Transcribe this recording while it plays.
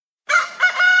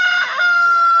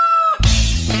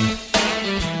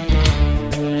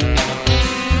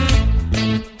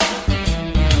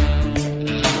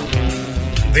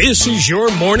This is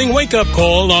your morning wake-up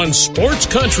call on Sports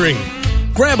Country.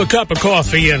 Grab a cup of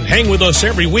coffee and hang with us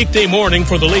every weekday morning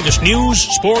for the latest news,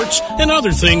 sports, and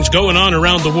other things going on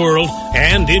around the world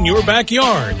and in your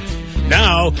backyard.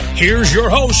 Now, here's your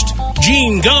host,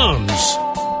 Gene Gumbs.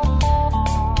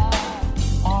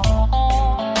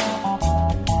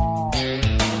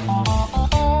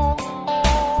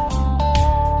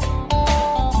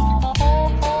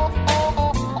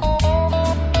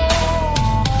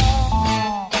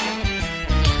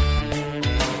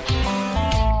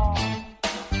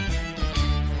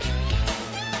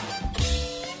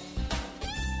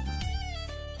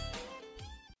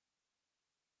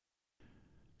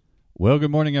 Well,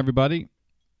 good morning, everybody.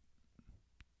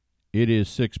 It is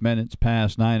 6 minutes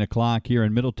past 9 o'clock here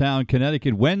in Middletown,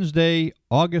 Connecticut, Wednesday,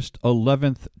 August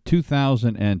 11th,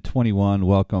 2021.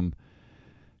 Welcome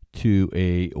to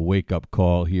a wake-up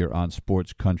call here on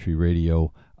Sports Country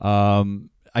Radio.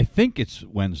 I think it's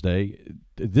Wednesday.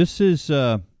 That is,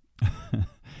 and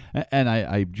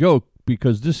I joke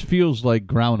because this feels like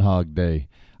Groundhog Day.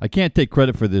 I can't take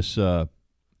credit for this, for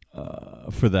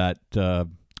that.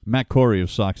 Matt Corey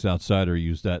of Sox Outsider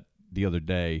used that the other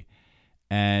day,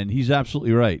 and he's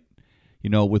absolutely right. You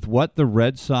know, with what the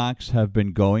Red Sox have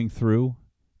been going through,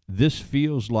 this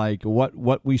feels like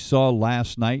what we saw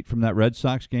last night from that Red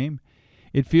Sox game.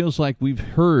 It feels like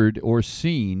we've heard or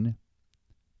seen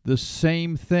the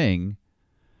same thing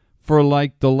for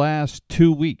like the last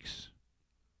 2 weeks.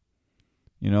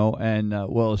 You know, and,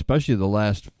 well, especially the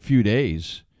last few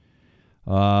days,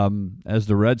 as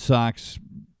the Red Sox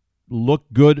look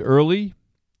good early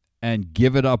and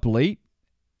give it up late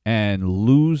and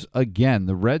lose again.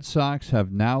 The Red Sox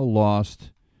have now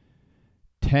lost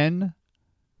 10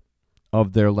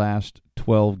 of their last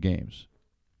 12 games.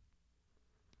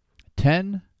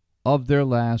 10 of their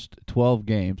last 12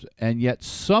 games, and yet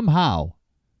somehow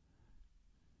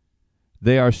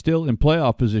they are still in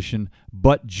playoff position,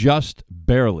 but just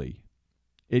barely.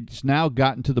 It's now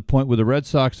gotten to the point where the Red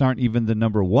Sox aren't even the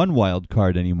number one wild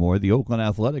card anymore. The Oakland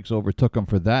Athletics overtook them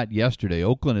for that yesterday.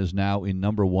 Oakland is now in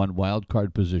number one wild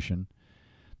card position.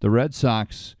 The Red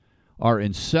Sox are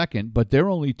in second, but they're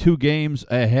only 2 games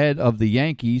ahead of the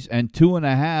Yankees and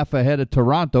 2.5 ahead of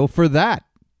Toronto for that.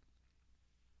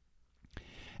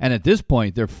 And at this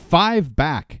point, they're 5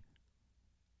 back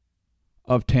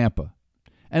of Tampa.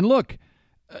 And look,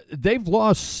 they've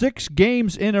lost 6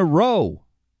 games in a row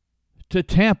to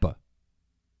Tampa.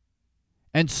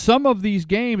 And some of these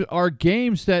games are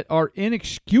games that are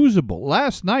inexcusable.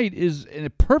 Last night is a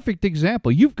perfect example.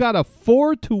 You've got a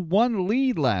 4-1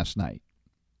 lead last night.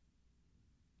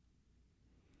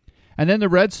 And then the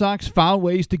Red Sox found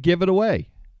ways to give it away.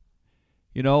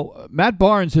 You know, Matt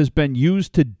Barnes has been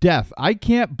used to death. I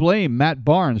can't blame Matt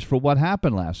Barnes for what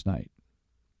happened last night.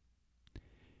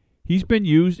 He's been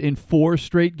used in 4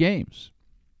 straight games.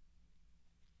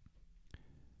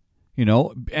 You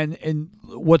know, and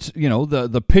what's, you know,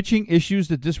 the pitching issues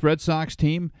that this Red Sox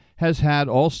team has had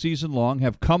all season long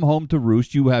have come home to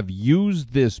roost. You have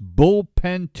used this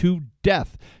bullpen to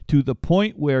death to the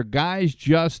point where guys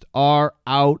just are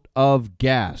out of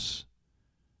gas.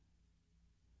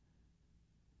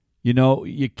 You know,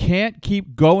 you can't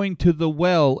keep going to the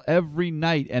well every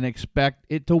night and expect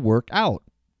it to work out.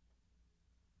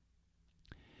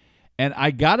 And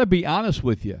I got to be honest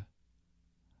with you.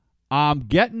 I'm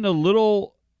getting a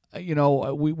little, you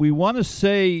know, we want to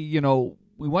say, you know,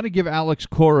 we want to give Alex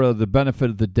Cora the benefit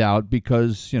of the doubt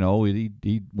because, you know,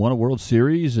 he won a World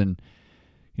Series and,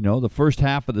 you know, the first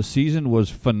half of the season was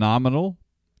phenomenal.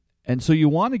 And so you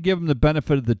want to give him the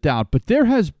benefit of the doubt. But there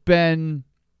has been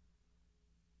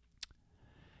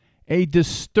a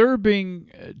disturbing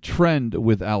trend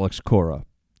with Alex Cora.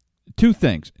 2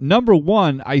 things. Number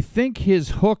one, I think his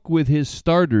hook with his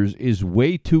starters is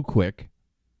way too quick.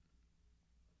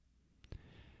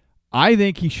 I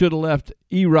think he should have left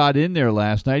Erod in there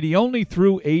last night. He only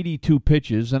threw 82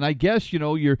 pitches, and I guess, you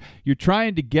know, you're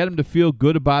trying to get him to feel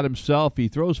good about himself. He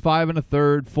throws 5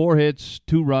 1/3, 4 hits,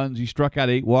 2 runs. He struck out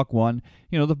 8, walked 1.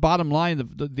 You know, the bottom line,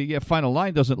 the final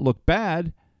line doesn't look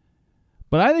bad,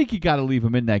 but I think you got to leave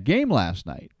him in that game last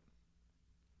night.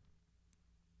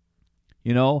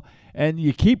 You know, and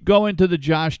you keep going to the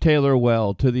Josh Taylor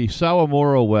well, to the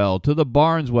Sawamura well, to the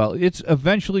Barnes well. It's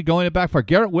eventually going to backfire.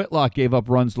 Garrett Whitlock gave up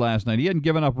runs last night. He hadn't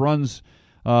given up runs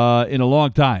in a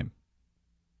long time.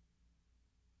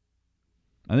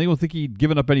 I don't think he'd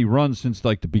given up any runs since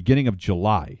like the beginning of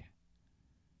July.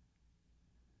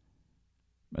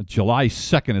 July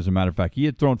 2nd, as a matter of fact. He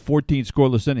had thrown 14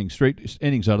 scoreless innings, straight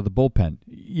innings out of the bullpen.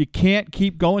 You can't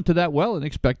keep going to that well and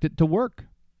expect it to work.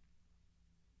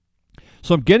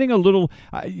 So I'm getting a little,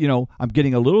 I'm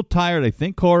getting a little tired. I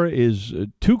think Cora is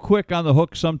too quick on the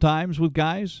hook sometimes with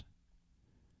guys,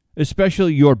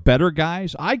 especially your better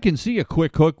guys. I can see a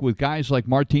quick hook with guys like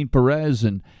Martin Perez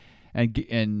and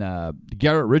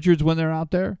Garrett Richards when they're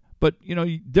out there. But,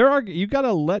 you got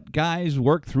to let guys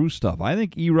work through stuff. I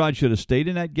think Erod should have stayed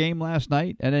in that game last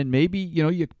night, and then maybe,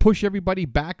 you push everybody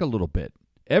back a little bit.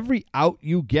 Every out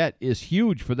you get is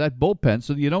huge for that bullpen,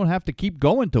 so you don't have to keep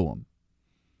going to them.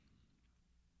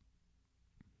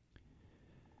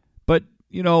 But,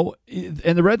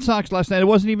 and the Red Sox last night, it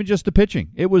wasn't even just the pitching.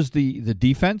 It was the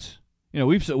defense.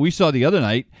 We saw the other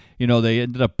night, they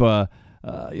ended up,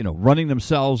 running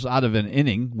themselves out of an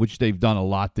inning, which they've done a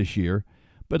lot this year.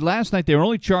 But last night they were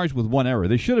only charged with one error.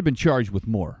 They should have been charged with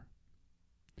more.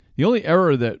 The only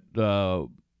error that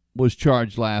was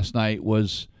charged last night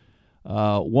was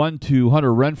one to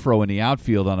Hunter Renfroe in the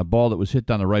outfield on a ball that was hit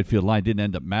down the right field line. Didn't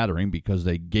end up mattering because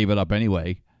they gave it up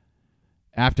anyway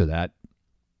after that.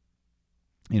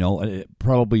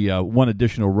 Probably one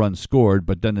additional run scored,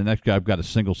 but then the next guy got a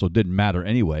single, so it didn't matter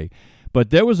anyway.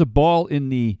 But there was a ball in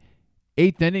the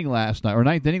ninth inning last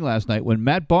night when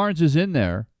Matt Barnes is in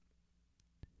there,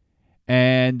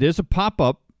 and there's a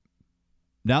pop-up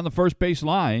down the first base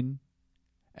line,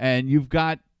 and you've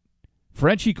got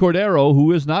Frenchie Cordero,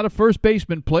 who is not a first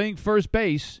baseman, playing first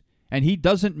base, and he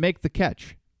doesn't make the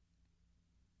catch.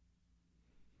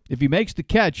 If he makes the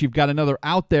catch, you've got another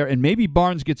out there, and maybe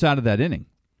Barnes gets out of that inning.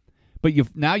 But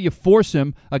now you force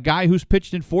him, a guy who's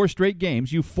pitched in 4 straight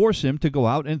games, you force him to go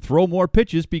out and throw more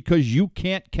pitches because you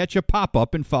can't catch a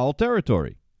pop-up in foul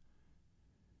territory.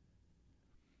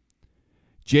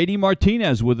 J.D.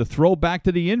 Martinez with a throw back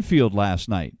to the infield last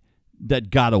night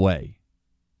that got away.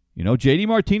 J.D.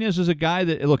 Martinez is a guy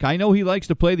that, look, I know he likes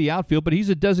to play the outfield, but he's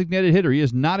a designated hitter. He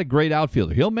is not a great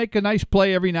outfielder. He'll make a nice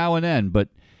play every now and then, but,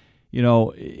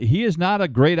 he is not a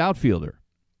great outfielder.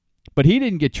 But he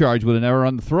didn't get charged with an error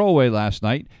on the throwaway last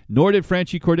night, nor did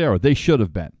Frenchie Cordero. They should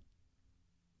have been.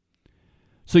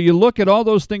 So you look at all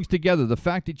those things together, the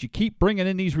fact that you keep bringing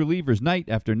in these relievers night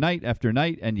after night after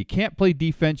night, and you can't play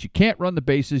defense, you can't run the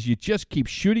bases, you just keep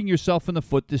shooting yourself in the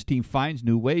foot. This team finds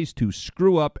new ways to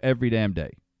screw up every damn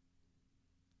day.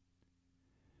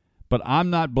 But I'm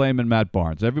not blaming Matt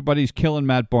Barnes. Everybody's killing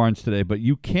Matt Barnes today, but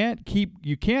you can't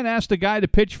ask the guy to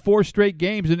pitch 4 straight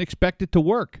games and expect it to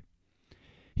work.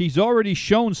 He's already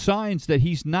shown signs that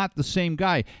he's not the same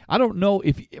guy. I don't know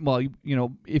if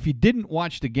you didn't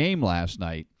watch the game last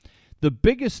night, the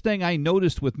biggest thing I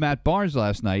noticed with Matt Barnes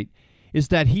last night is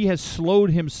that he has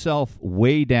slowed himself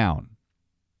way down.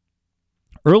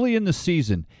 Early in the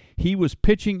season, he was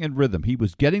pitching in rhythm. He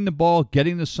was getting the ball,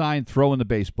 getting the sign, throwing the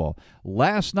baseball.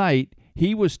 Last night,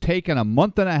 he was taking a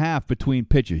month and a half between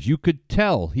pitches. You could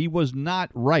tell he was not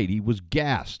right. He was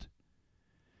gassed.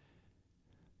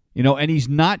 And he's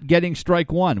not getting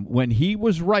strike one. When he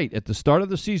was right at the start of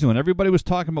the season, when everybody was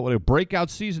talking about what a breakout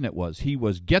season it was, he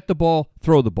was get the ball,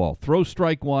 throw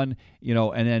strike one,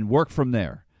 and then work from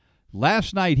there.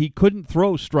 Last night, he couldn't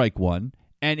throw strike one,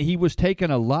 and he was taking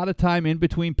a lot of time in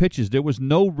between pitches. There was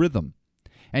no rhythm,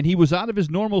 and he was out of his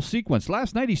normal sequence.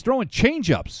 Last night, he's throwing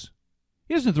changeups.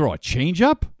 He doesn't throw a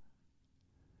changeup.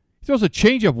 He throws a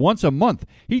changeup once a month.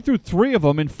 He threw 3 of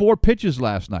them in 4 pitches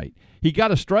last night. He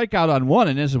got a strikeout on one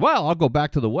and then says, well, I'll go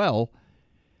back to the well.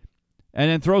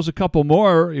 And then throws a couple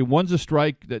more. One's a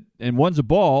strike and one's a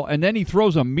ball. And then he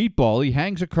throws a meatball. He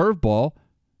hangs a curveball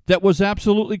that was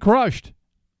absolutely crushed.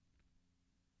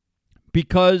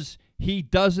 Because he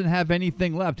doesn't have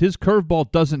anything left. His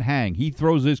curveball doesn't hang. He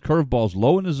throws his curveballs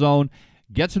low in the zone,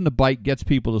 gets him to bite, gets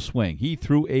people to swing. He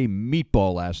threw a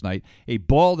meatball last night, a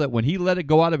ball that when he let it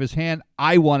go out of his hand,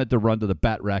 I wanted to run to the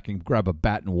bat rack and grab a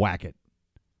bat and whack it.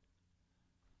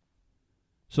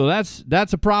 So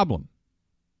that's a problem.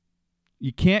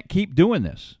 You can't keep doing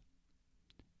this.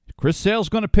 Chris Sale's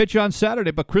going to pitch on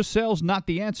Saturday, but Chris Sale's not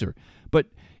the answer. But,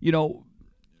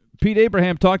 Pete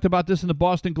Abraham talked about this in the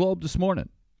Boston Globe this morning.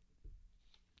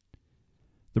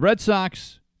 The Red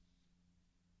Sox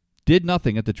did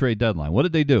nothing at the trade deadline. What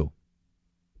did they do?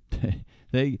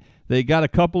 They got a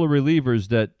couple of relievers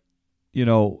that,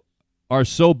 are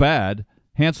so bad,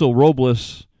 Hansel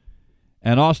Robles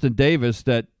and Austin Davis,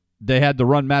 that they had to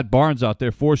run Matt Barnes out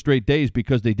there 4 straight days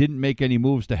because they didn't make any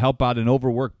moves to help out an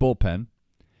overworked bullpen.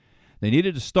 They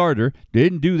needed a starter. They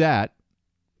didn't do that,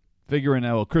 figuring,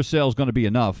 Chris Sale's going to be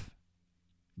enough.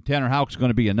 Tanner Houck's going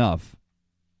to be enough.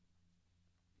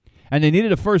 And they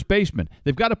needed a first baseman.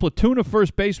 They've got a platoon of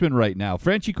first basemen right now.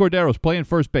 Frenchie Cordero's playing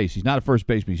first base. He's not a first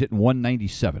baseman. He's hitting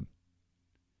 197.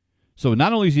 So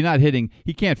not only is he not hitting,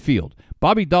 he can't field.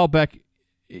 Bobby Dahlbeck,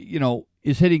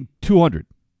 is hitting 200.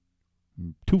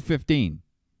 .215.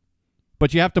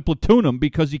 But you have to platoon him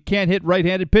because he can't hit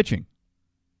right-handed pitching.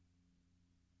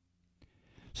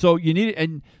 So you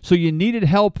needed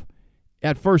help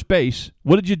at first base.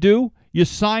 What did you do? You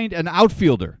signed an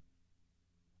outfielder.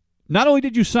 Not only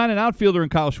did you sign an outfielder in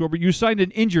Kyle Schwarber, you signed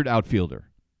an injured outfielder.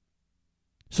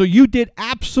 So you did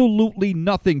absolutely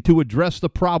nothing to address the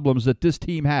problems that this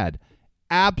team had.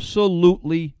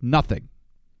 Absolutely nothing.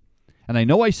 And I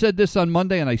know I said this on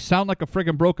Monday, and I sound like a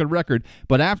friggin' broken record,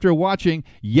 but after watching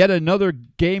yet another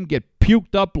game get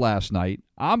puked up last night,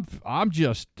 I'm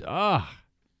just,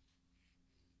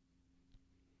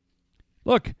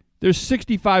 Look, there's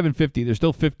 65 and 50. There's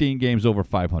still 15 games over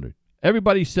 500.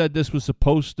 Everybody said this was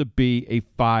supposed to be a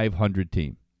 500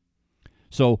 team.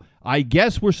 So I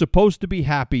guess we're supposed to be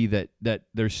happy that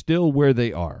they're still where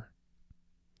they are.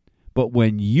 But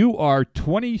when you are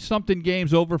 20-something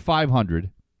games over 500,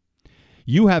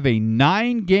 you have a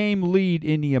 9-game lead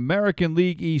in the American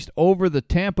League East over the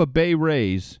Tampa Bay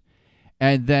Rays,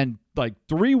 and then like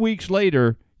 3 weeks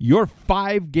later, you're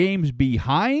 5 games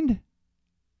behind?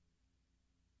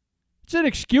 It's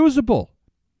inexcusable.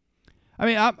 I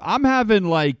mean, I'm having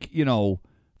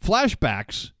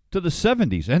flashbacks to the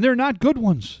 70s, and they're not good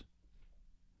ones.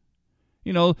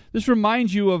 This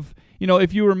reminds you of,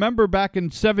 if you remember back in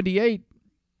 78,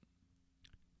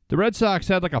 the Red Sox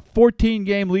had like a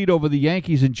 14-game lead over the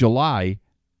Yankees in July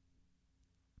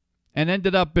and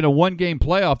ended up in a 1-game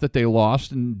playoff that they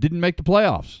lost and didn't make the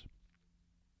playoffs.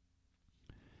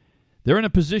 They're in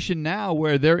a position now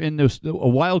where they're in a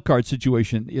wild card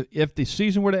situation. If the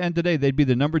season were to end today, they'd be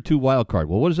the number 2 wild card.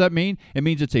 Well, what does that mean? It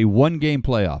means it's a 1-game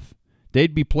playoff.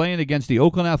 They'd be playing against the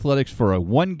Oakland Athletics for a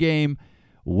 1-game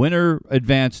winner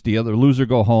advance, the other loser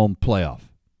go home playoff.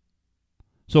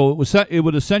 So it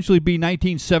would essentially be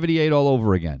 1978 all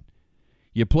over again.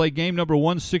 You play game number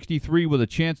 163 with a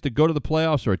chance to go to the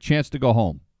playoffs or a chance to go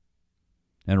home.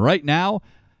 And right now,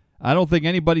 I don't think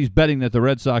anybody's betting that the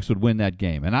Red Sox would win that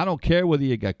game. And I don't care whether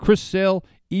you got Chris Sale,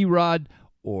 Erod,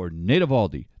 or Nate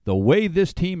Eovaldi. The way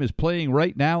this team is playing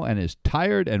right now and as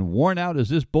tired and worn out as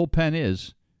this bullpen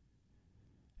is,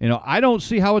 I don't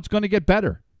see how it's going to get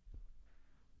better.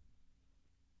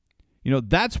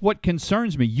 That's what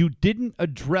concerns me. You didn't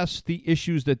address the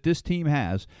issues that this team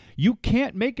has. You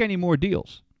can't make any more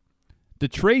deals. The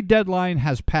trade deadline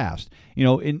has passed.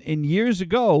 In years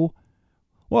ago,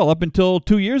 well, up until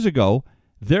 2 years ago,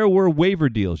 there were waiver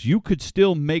deals. You could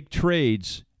still make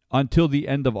trades until the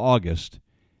end of August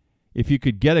if you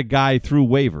could get a guy through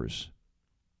waivers.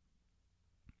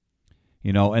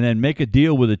 And then make a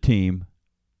deal with a team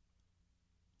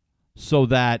so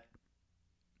that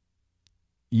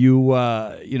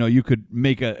you could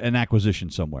make an acquisition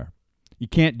somewhere. You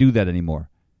can't do that anymore.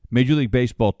 Major League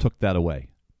Baseball took that away.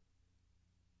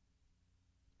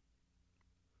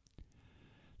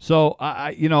 So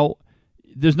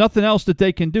there's nothing else that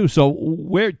they can do.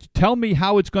 So tell me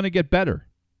how it's going to get better.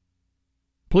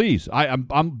 Please,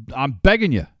 I'm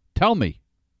begging you. Tell me.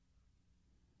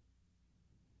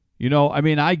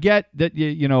 I get that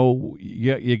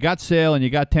you got Sale and you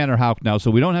got Tanner Houck now, so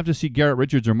we don't have to see Garrett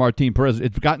Richards or Martin Perez.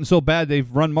 It's gotten so bad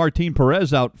they've run Martin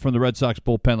Perez out from the Red Sox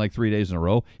bullpen like 3 days in a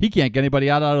row. He can't get anybody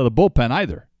out of the bullpen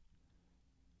either.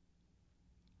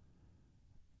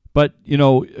 But,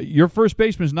 your first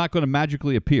baseman is not going to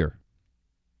magically appear.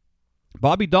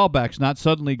 Bobby Dahlbeck's not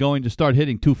suddenly going to start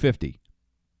hitting .250.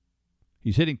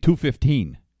 He's hitting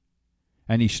 .215,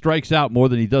 and he strikes out more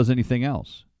than he does anything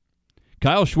else.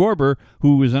 Kyle Schwarber,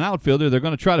 who is an outfielder, they're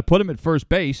going to try to put him at first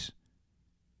base,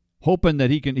 hoping that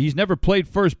he's never played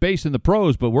first base in the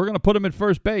pros, but we're going to put him at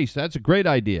first base. That's a great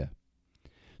idea.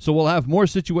 So we'll have more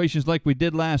situations like we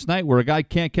did last night where a guy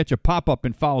can't catch a pop-up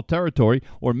in foul territory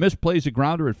or misplays a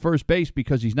grounder at first base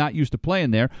because he's not used to playing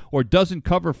there or doesn't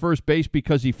cover first base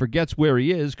because he forgets where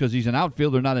he is because he's an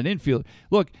outfielder, not an infielder.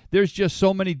 Look, there's just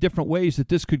so many different ways that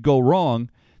this could go wrong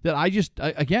that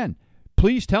again,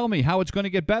 please tell me how it's going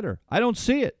to get better. I don't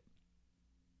see it.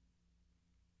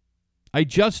 I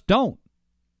just don't.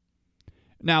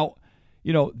 Now,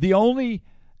 the only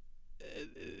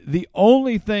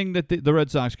thing that the Red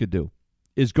Sox could do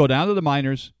is go down to the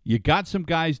minors. You got some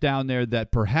guys down there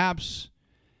that perhaps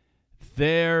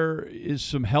there is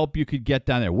some help you could get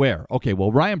down there. Where? Okay,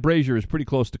 well, Ryan Brazier is pretty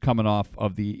close to coming off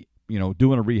of doing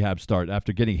a rehab start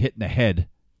after getting hit in the head,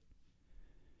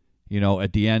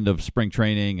 at the end of spring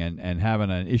training and having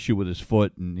an issue with his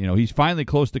foot. And, he's finally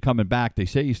close to coming back. They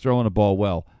say he's throwing the ball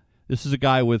well. This is a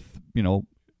guy with, won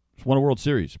a World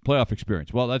Series, playoff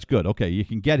experience. Well, that's good. Okay, you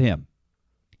can get him.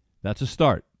 That's a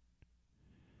start.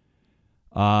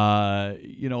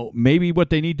 Maybe what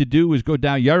they need to do is go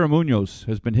down. Yara Munoz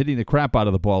has been hitting the crap out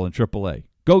of the ball in AAA.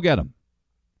 Go get him.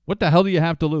 What the hell do you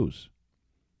have to lose?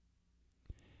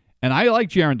 And I like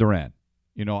Jarren Duran.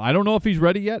 You know, I don't know if he's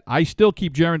ready yet. I still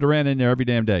keep Jarren Duran in there every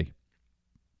damn day.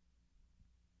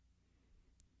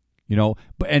 You know,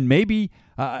 and maybe,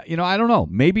 I don't know.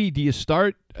 Maybe do you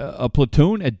start a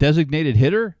platoon at designated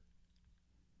hitter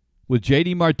with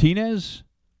J.D. Martinez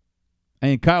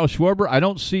and Kyle Schwarber? I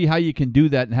don't see how you can do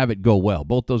that and have it go well.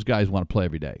 Both those guys want to play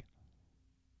every day.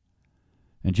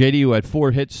 And J.D., who had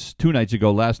 4 hits 2 nights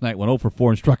ago, last night went 0 for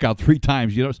 4 and struck out 3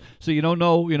 times. So you don't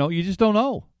know. You just don't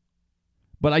know.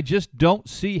 But I just don't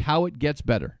see how it gets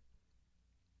better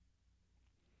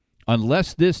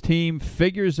unless this team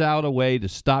figures out a way to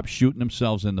stop shooting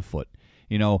themselves in the foot.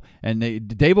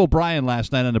 And Dave O'Brien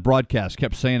last night on the broadcast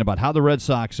kept saying about how the Red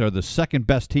Sox are the second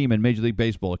best team in Major League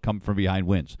Baseball to come from behind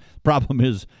wins. Problem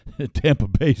is, Tampa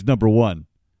Bay's number 1.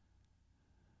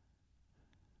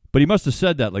 But he must have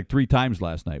said that like 3 times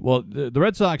last night. Well, the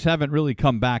Red Sox haven't really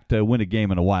come back to win a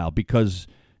game in a while because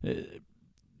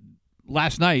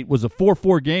last night was a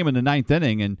 4-4 game in the 9th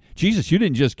inning, and Jesus, you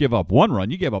didn't just give up 1 run.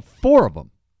 You gave up 4 of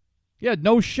them. You had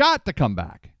no shot to come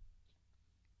back.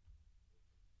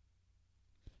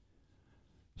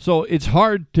 So it's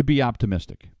hard to be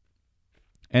optimistic.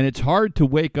 And it's hard to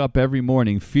wake up every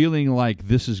morning feeling like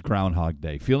this is Groundhog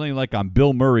Day, feeling like I'm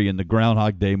Bill Murray in the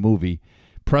Groundhog Day movie,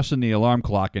 pressing the alarm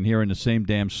clock and hearing the same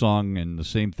damn song and the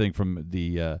same thing from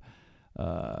the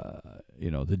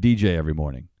DJ every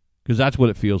morning, because that's what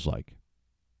it feels like.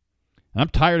 And I'm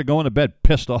tired of going to bed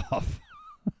pissed off.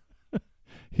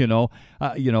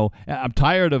 I'm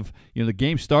tired of the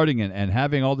game starting and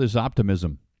having all this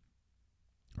optimism.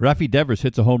 Rafi Devers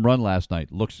hits a home run last night.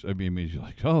 He's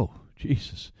like, oh,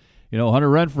 Jesus. Hunter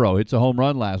Renfroe hits a home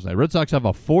run last night. Red Sox have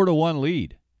a 4-1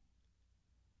 lead.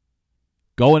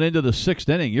 Going into the 6th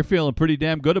inning, you're feeling pretty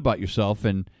damn good about yourself.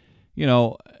 And,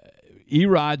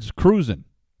 Erod's cruising,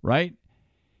 right?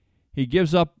 He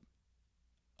gives up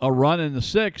a run in the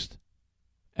 6th,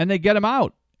 and they get him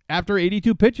out after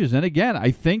 82 pitches. And again,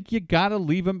 I think you got to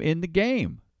leave him in the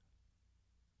game.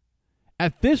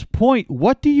 At this point,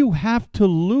 what do you have to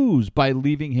lose by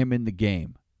leaving him in the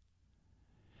game?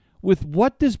 With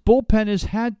what this bullpen has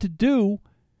had to do,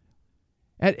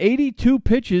 at 82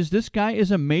 pitches, this guy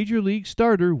is a major league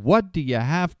starter. What do you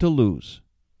have to lose?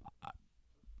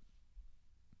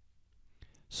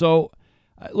 So,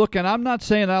 look, and I'm not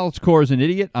saying Alex Cora is an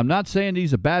idiot. I'm not saying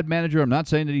he's a bad manager. I'm not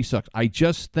saying that he sucks. I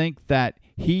just think that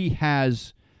he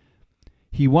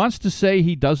wants to say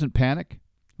he doesn't panic,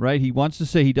 right? He wants to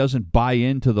say he doesn't buy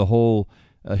into the whole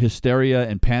hysteria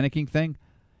and panicking thing.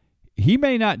 He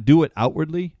may not do it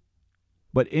outwardly,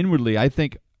 but inwardly, I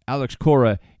think Alex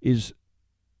Cora is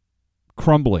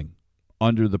crumbling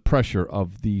under the pressure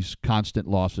of these constant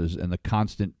losses and the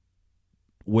constant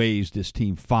ways this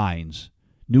team finds,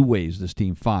 new ways this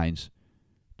team finds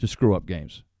to screw up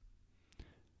games.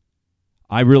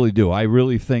 I really do. I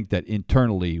really think that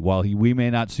internally, while we may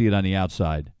not see it on the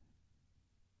outside,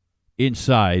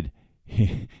 inside,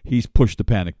 he's pushed the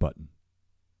panic button.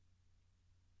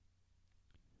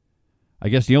 I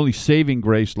guess the only saving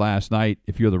grace last night,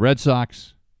 if you're the Red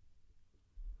Sox,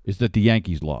 is that the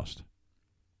Yankees lost.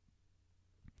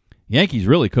 Yankees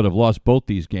really could have lost both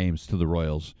these games to the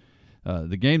Royals.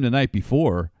 The game the night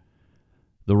before,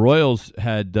 the Royals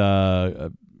had,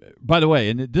 by the way,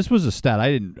 and this was a stat,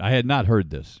 I had not heard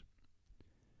this.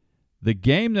 The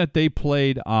game that they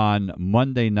played on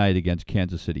Monday night against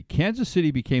Kansas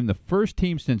City became the first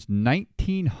team since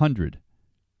 1900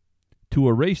 to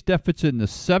erase deficits in the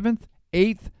 7th,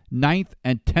 8th, 9th,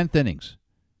 and 10th innings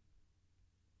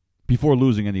before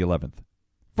losing in the 11th.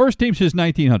 First team since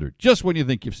 1900, just when you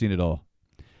think you've seen it all.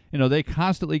 They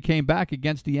constantly came back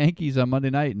against the Yankees on Monday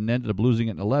night and ended up losing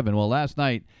it in 11. Well, last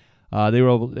night they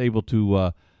were able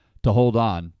to hold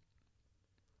on.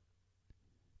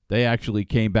 They actually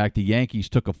came back. The Yankees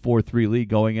took a 4-3 lead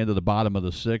going into the bottom of the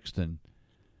 6th, and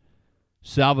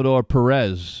Salvador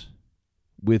Perez,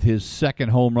 with his second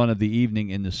home run of the evening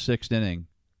in the 6th inning,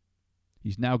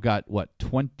 he's now got,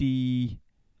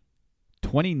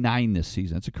 29 this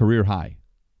season. That's a career high.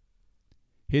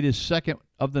 Hit his second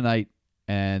of the night,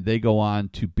 and they go on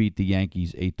to beat the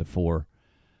Yankees 8-4.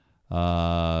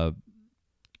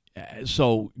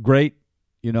 So great.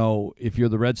 If you're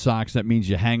the Red Sox, that means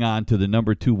you hang on to the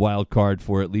number 2 wild card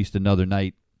for at least another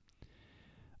night.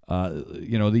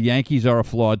 The Yankees are a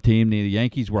flawed team. The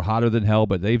Yankees were hotter than hell,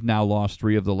 but they've now lost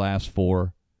 3 of the last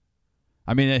 4.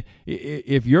 I mean,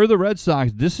 if you're the Red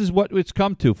Sox, this is what it's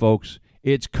come to, folks.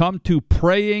 It's come to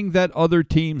praying that other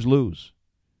teams lose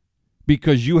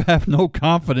because you have no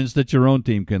confidence that your own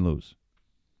team can lose.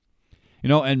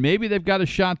 And maybe they've got a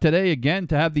shot today again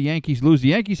to have the Yankees lose. The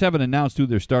Yankees haven't announced who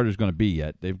their starter is going to be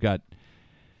yet. They've got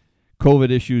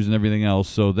COVID issues and everything else,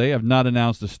 so they have not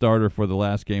announced a starter for the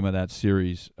last game of that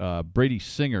series. Brady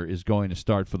Singer is going to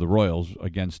start for the Royals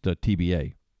against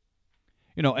TBA.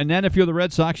 And then if you're the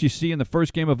Red Sox, you see in the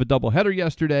first game of a doubleheader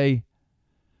yesterday,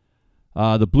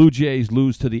 the Blue Jays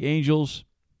lose to the Angels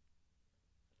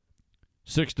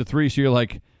 6-3. So you're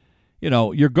like,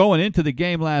 you're going into the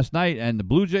game last night, and the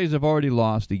Blue Jays have already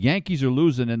lost. The Yankees are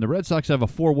losing, and the Red Sox have a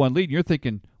 4-1 lead. And you're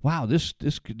thinking, wow, this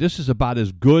is about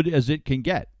as good as it can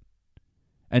get.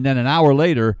 And then an hour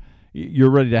later, you're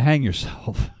ready to hang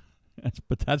yourself.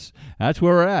 But that's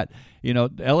where we're at.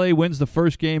 L.A. wins the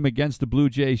first game against the Blue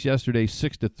Jays yesterday,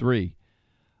 6-3.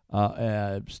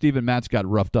 Steven Matz got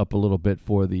roughed up a little bit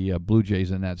for the Blue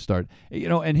Jays in that start.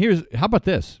 And how about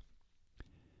this?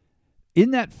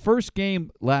 In that first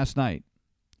game last night,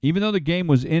 even though the game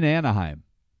was in Anaheim,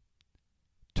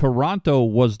 Toronto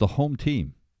was the home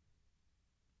team.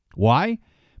 Why?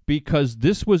 Because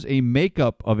this was a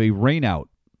makeup of a rainout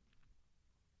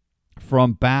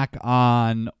from back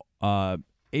on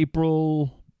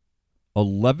April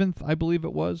 11th, I believe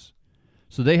it was.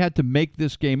 So they had to make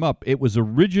this game up. It was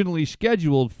originally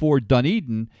scheduled for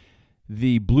Dunedin,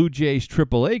 the Blue Jays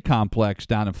AAA complex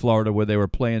down in Florida, where they were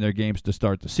playing their games to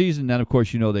start the season. Then, of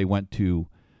course, they went to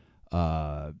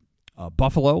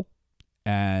Buffalo,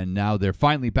 and now they're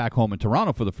finally back home in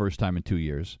Toronto for the first time in 2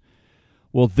 years.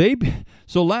 Well,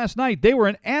 so last night they were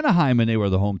in Anaheim and they were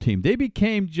the home team. They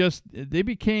became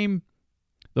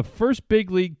the first big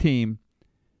league team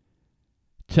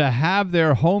to have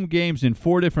their home games in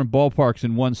 4 different ballparks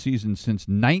in one season since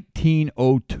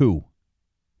 1902.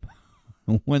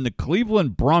 When the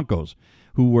Cleveland Broncos,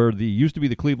 who used to be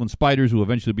the Cleveland Spiders, who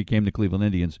eventually became the Cleveland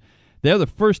Indians, they're the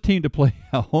first team to play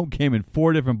a home game in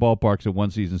 4 different ballparks in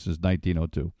one season since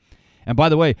 1902. And by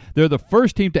the way, they're the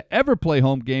first team to ever play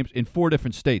home games in 4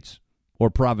 different states or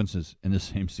provinces in the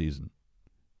same season.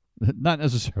 Not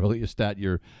necessarily a stat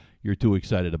you're too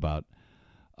excited about.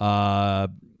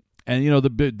 And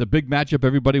the big matchup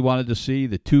everybody wanted to see,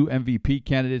 the 2 MVP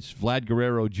candidates, Vlad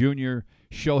Guerrero Jr.,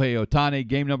 Shohei Ohtani.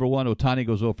 Game number 1, Ohtani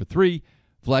goes 0 for 3.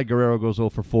 Vlad Guerrero goes 0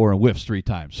 for 4 and whiffs 3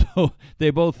 times. So they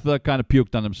both kind of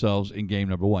puked on themselves in game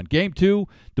number 1. Game 2,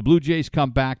 the Blue Jays come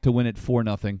back to win it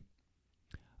 4-0.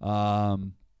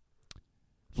 Vlad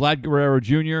Guerrero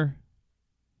Jr.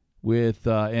 with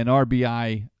an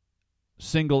RBI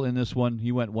single in this one.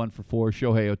 He went 1 for 4.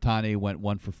 Shohei Ohtani went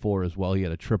 1 for 4 as well. He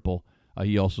had a triple.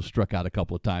 He also struck out a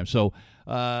couple of times. So,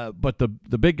 but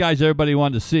the big guys everybody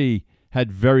wanted to see had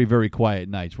very, very quiet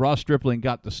nights. Ross Stripling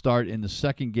got the start in the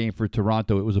second game for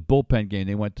Toronto. It was a bullpen game.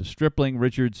 They went to Stripling,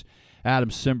 Richards, Adam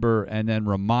Simber, and then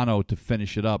Romano to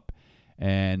finish it up.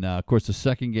 And, of course, the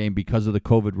second game, because of the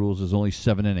COVID rules, is only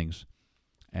 7 innings.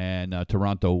 And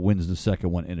Toronto wins the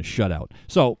second one in a shutout.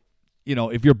 So,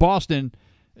 if you're Boston,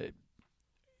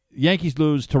 Yankees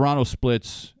lose, Toronto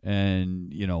splits,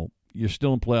 and, you're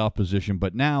still in playoff position.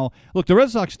 But now, look, the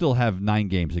Red Sox still have 9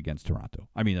 games against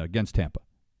against Tampa.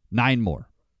 9 more.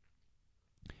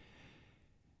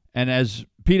 And as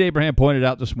Pete Abraham pointed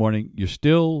out this morning, you're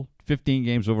still 15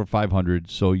 games over 500,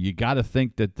 so you got to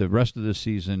think that the rest of the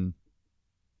season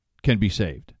can be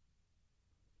saved.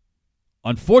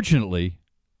 Unfortunately,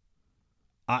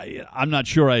 I'm not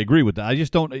sure I agree with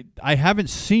that. I haven't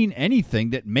seen anything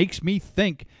that makes me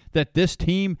think that this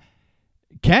team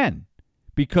can,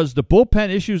 because the bullpen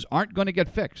issues aren't going to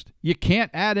get fixed. You can't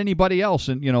add anybody else.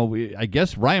 And, I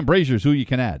guess Ryan Brazier is who you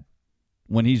can add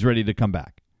when he's ready to come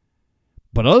back.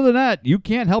 But other than that, you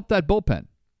can't help that bullpen.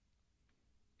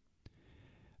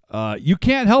 You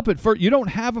can't help it. You don't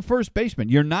have a first baseman.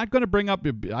 You're not going to bring up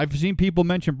 – I've seen people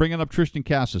mention bringing up Tristan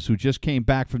Casas, who just came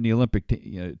back from the Olympic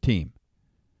team.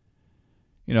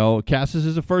 Casas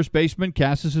is a first baseman.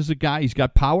 Casas is a guy. He's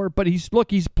got power, but he's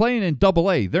playing in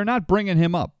Double-A. They're not bringing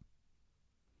him up.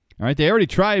 All right, they already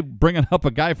tried bringing up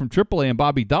a guy from AAA and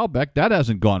Bobby Dahlbeck. That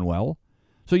hasn't gone well.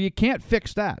 So you can't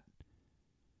fix that.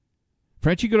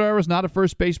 Franchi Guerrero's not a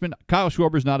first baseman. Kyle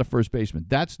Schwarber's not a first baseman.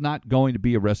 That's not going to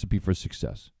be a recipe for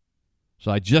success.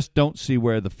 So I just don't see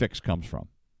where the fix comes from.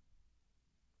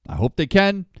 I hope they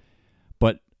can,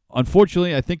 but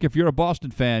unfortunately, I think if you're a Boston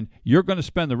fan, you're going to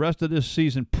spend the rest of this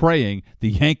season praying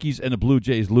the Yankees and the Blue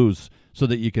Jays lose so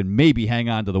that you can maybe hang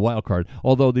on to the wild card,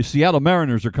 although the Seattle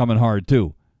Mariners are coming hard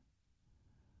too.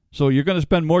 So you're going to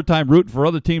spend more time rooting for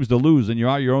other teams to lose than you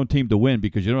are your own team to win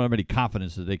because you don't have any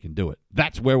confidence that they can do it.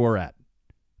 That's where we're at.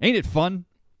 Ain't it fun?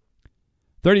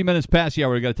 30 minutes past the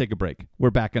hour. We've got to take a break. We're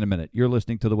back in a minute. You're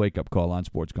listening to the Wake Up Call on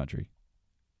Sports Country.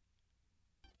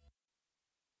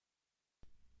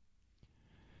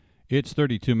 It's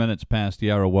 32 minutes past the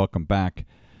hour. Welcome back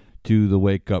to the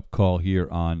Wake Up Call here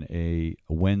on a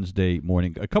Wednesday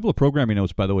morning. A couple of programming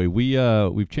notes, by the way.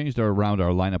 We've changed around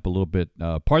our lineup a little bit.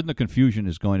 Pardon the Confusion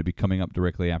is going to be coming up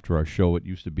directly after our show. It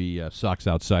used to be Sox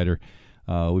Outsider.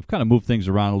 We've kind of moved things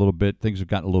around a little bit. Things have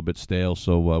gotten a little bit stale,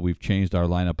 so we've changed our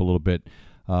lineup a little bit.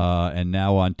 And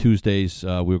now on Tuesdays,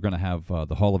 we're going to have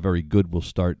the Hall of Very Good will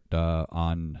start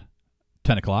on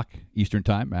 10 o'clock Eastern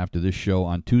Time after this show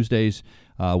on Tuesdays.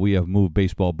 We have moved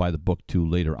Baseball by the Book to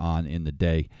later on in the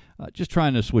day. Just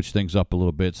trying to switch things up a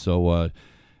little bit. So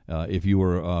if you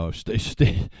were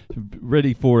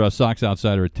ready for Sox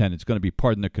Outsider at 10, it's going to be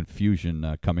Pardon the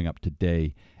Confusion coming up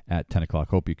today at 10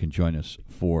 o'clock. Hope you can join us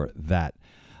for that.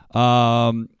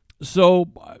 So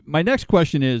my next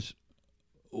question is,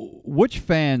 which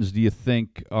fans do you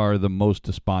think are the most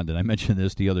despondent? I mentioned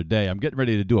this the other day. I'm getting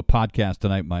ready to do a podcast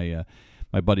tonight. My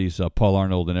buddies Paul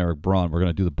Arnold and Eric Braun, we're going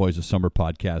to do the Boys of Summer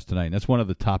podcast tonight. And that's one of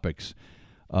the topics,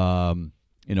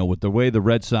 with the way the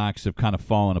Red Sox have kind of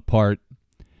fallen apart.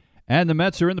 And the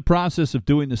Mets are in the process of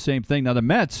doing the same thing. Now, the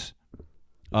Mets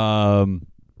got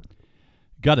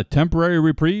a temporary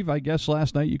reprieve, I guess,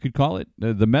 last night you could call it.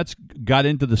 The Mets got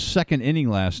into the second inning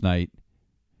last night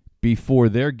before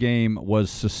their game was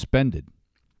suspended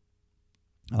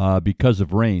because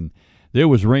of rain. There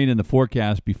was rain in the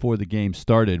forecast before the game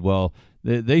started. Well,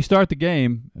 they start the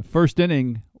game. First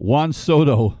inning, Juan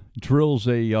Soto drills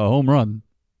a home run.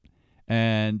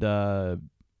 And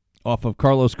off of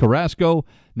Carlos Carrasco,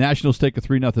 Nationals take a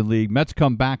 3-0 lead. Mets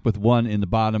come back with one in the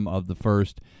bottom of the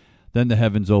first. Then the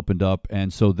heavens opened up,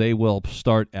 and so they will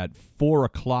start at 4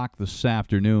 o'clock this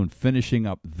afternoon, finishing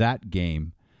up that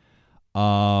game.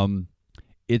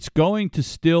 It's going to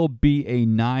still be a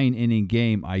 9-inning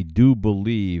game, I do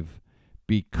believe,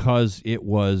 because it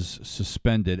was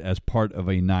suspended as part of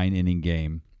a 9-inning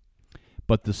game.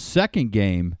 But the second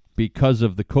game, because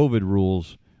of the COVID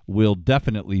rules, will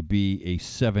definitely be a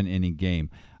 7-inning game.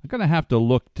 I'm going to have to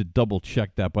look to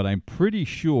double-check that, but I'm pretty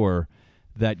sure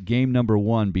that game number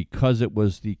 1, because it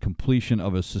was the completion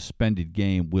of a suspended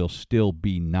game, will still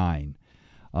be 9.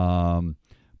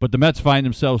 But the Mets find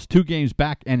themselves 2 games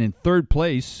back and in third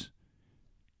place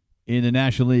in the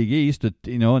National League East,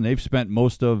 and they've spent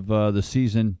most of the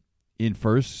season in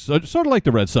first, sort of like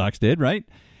the Red Sox did, right?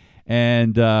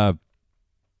 And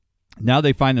now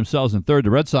they find themselves in third.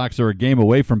 The Red Sox are a game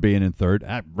away from being in third.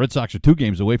 Red Sox are 2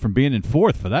 games away from being in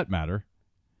fourth, for that matter.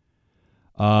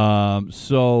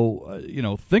 So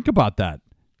think about that.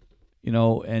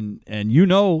 And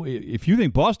if you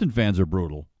think Boston fans are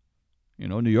brutal,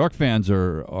 New York fans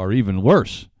are even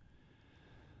worse.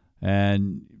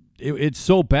 And it's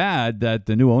so bad that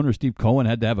the new owner, Steve Cohen,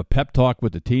 had to have a pep talk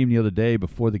with the team the other day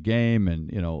before the game.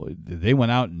 And, they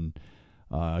went out and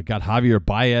got Javier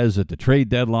Baez at the trade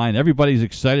deadline. Everybody's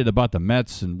excited about the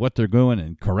Mets and what they're doing.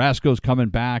 And Carrasco's coming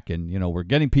back. And, we're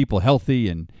getting people healthy.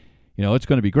 And, it's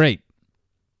going to be great.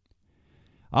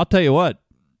 I'll tell you what.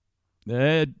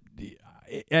 And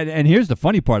here's the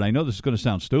funny part. I know this is going to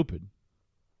sound stupid,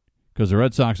 because the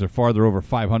Red Sox are farther over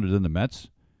 500 than the Mets.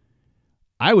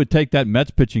 I would take that Mets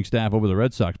pitching staff over the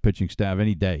Red Sox pitching staff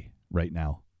any day right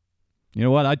now. You know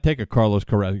what? I'd take a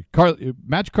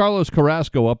match Carlos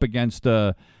Carrasco up against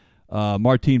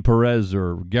Martin Perez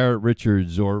or Garrett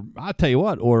Richards, or I'll tell you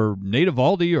what, or Nate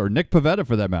Eovaldi or Nick Pivetta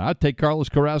for that matter. I'd take Carlos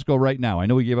Carrasco right now. I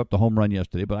know he gave up the home run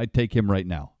yesterday, but I'd take him right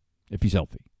now if he's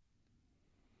healthy.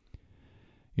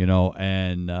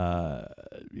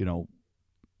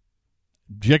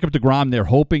 Jacob deGrom, they're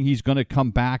hoping he's going to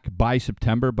come back by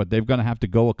September, but they're going to have to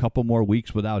go a couple more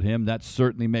weeks without him. That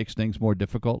certainly makes things more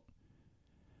difficult.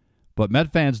 But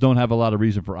Met fans don't have a lot of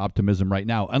reason for optimism right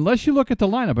now, unless you look at the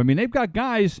lineup. I mean, they've got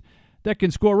guys that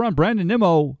can score a run. Brandon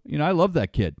Nimmo, I love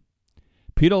that kid.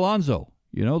 Pete Alonso,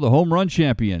 the home run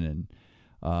champion,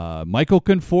 and Michael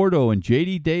Conforto and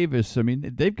J.D. Davis. I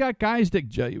mean, they've got guys that,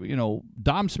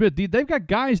 Dom Smith, they've got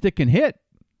guys that can hit.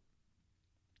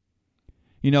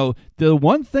 The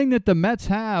one thing that the Mets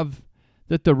have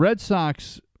that the Red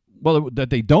Sox, that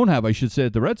they don't have, I should say,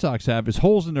 that the Red Sox have, is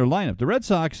holes in their lineup. The Red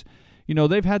Sox,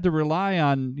 they've had to rely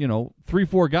on,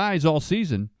 3-4 guys all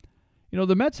season.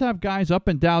 The Mets have guys up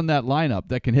and down that lineup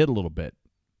that can hit a little bit.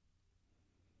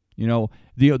 The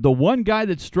one guy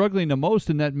that's struggling the most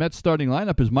in that Mets starting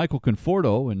lineup is Michael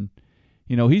Conforto, and,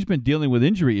 he's been dealing with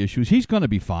injury issues. He's going to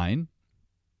be fine.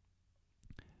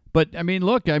 But, their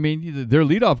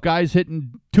leadoff guy's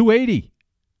hitting 280.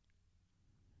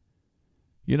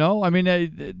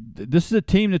 This is a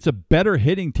team that's a better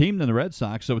hitting team than the Red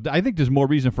Sox. So I think there's more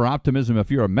reason for optimism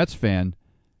if you're a Mets fan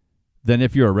than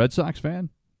if you're a Red Sox fan.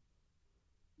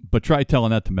 But try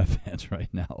telling that to Mets fans right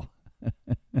now.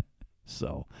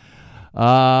 So,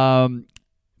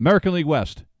 American League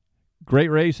West. Great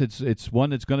race. It's one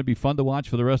that's going to be fun to watch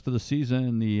for the rest of the season.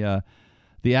 And the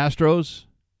Astros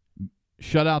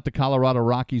shut out the Colorado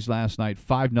Rockies last night,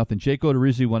 5-0. Jake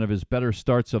Odorizzi, one of his better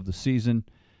starts of the season.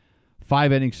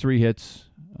 5 innings, 3 hits.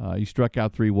 He struck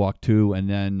out 3, walked 2, and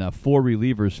then 4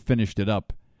 relievers finished it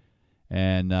up.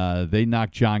 And they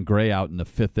knocked John Gray out in the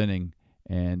 5th inning.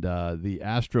 And the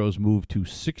Astros moved to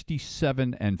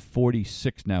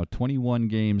 67-46 now, 21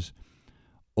 games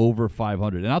over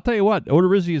 500. And I'll tell you what,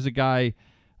 Odorizzi is a guy,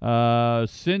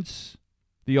 since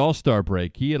the All-Star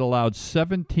break, he had allowed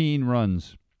 17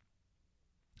 runs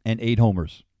and 8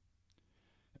 homers.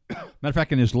 Matter of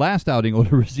fact, in his last outing,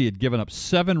 Odorizzi had given up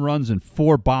 7 runs and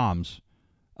 4 bombs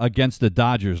against the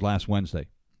Dodgers last Wednesday.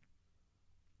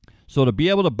 So to be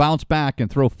able to bounce back and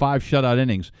throw 5 shutout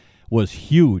innings was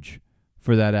huge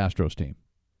for that Astros team.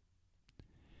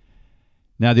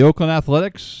 Now, the Oakland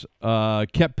Athletics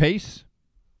kept pace.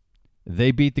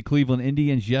 They beat the Cleveland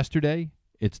Indians yesterday.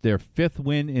 It's their 5th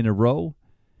win in a row.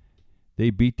 They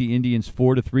beat the Indians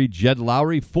 4-3. Jed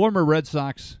Lowry, former Red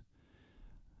Sox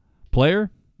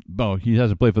player. Well, he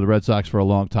hasn't played for the Red Sox for a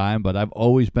long time, but I've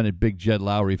always been a big Jed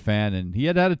Lowry fan, and he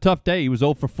had a tough day. He was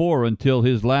 0 for 4 until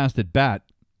his last at bat.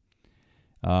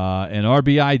 An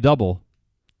RBI double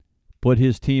put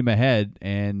his team ahead,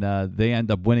 and they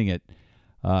end up winning it.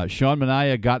 Sean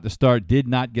Manaea got the start, did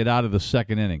not get out of the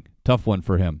 2nd inning. Tough one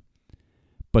for him.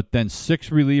 But then 6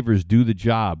 relievers do the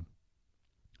job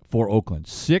for Oakland.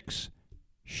 6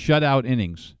 shutout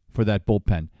innings for that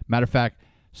bullpen. Matter of fact,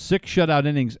 6 shutout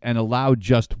innings and allowed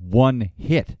just 1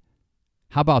 hit.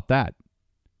 How about that?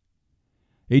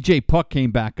 A.J. Puck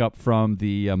came back up from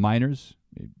the minors.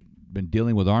 Been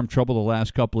dealing with arm trouble the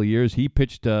last couple of years. He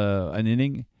pitched an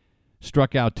inning,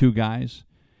 struck out 2 guys.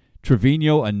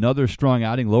 Trevino, another strong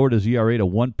outing, lowered his ERA to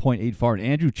 1.84. And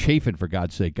Andrew Chafin, for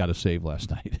God's sake, got a save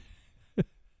last night.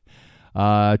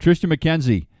 Tristan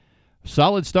McKenzie,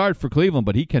 solid start for Cleveland,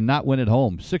 but he cannot win at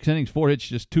home. 6 innings, 4 hits,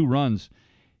 just 2 runs.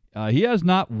 He has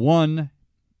not won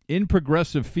in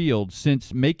Progressive Field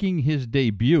since making his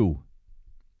debut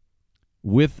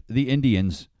with the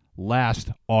Indians last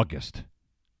August.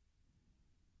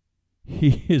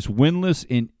 He is winless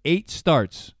in 8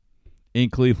 starts in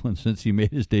Cleveland since he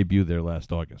made his debut there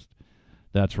last August.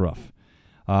 That's rough.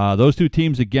 Those 2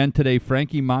 teams again today.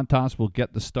 Frankie Montas will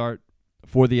get the start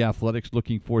for the Athletics,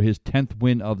 looking for his 10th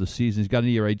win of the season. He's got an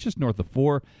ERA just north of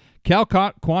 4. Cal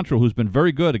Quantrill, who's been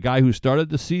very good, a guy who started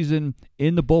the season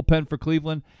in the bullpen for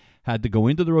Cleveland, had to go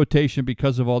into the rotation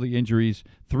because of all the injuries.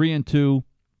 3-2,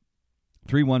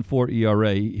 3.14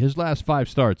 ERA. His last 5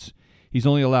 starts, he's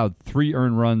only allowed 3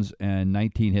 earned runs and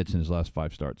 19 hits in his last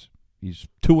 5 starts. He's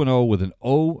 2-0 with an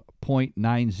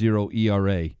 0.90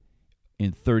 ERA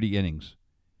in 30 innings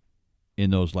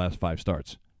in those last 5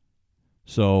 starts.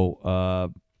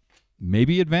 So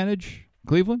maybe advantage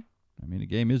Cleveland. I mean, the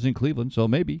game is in Cleveland, so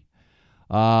maybe.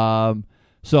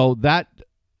 So that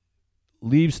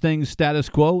leaves things status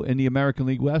quo in the American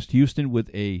League West. Houston with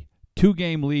a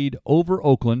 2-game lead over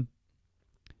Oakland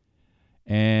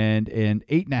and an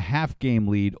 8.5-game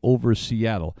lead over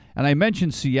Seattle. And I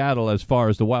mentioned Seattle as far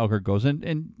as the wild card goes.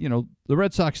 And you know, the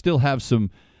Red Sox still have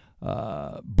some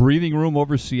breathing room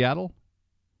over Seattle.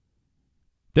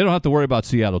 They don't have to worry about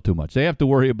Seattle too much. They have to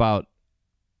worry about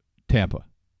Tampa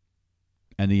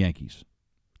and the Yankees.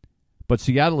 But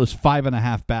Seattle is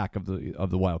 5.5 back of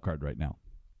the wild card right now.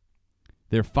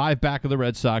 They're 5 back of the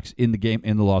Red Sox in the game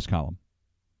in the loss column.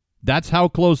 That's how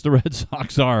close the Red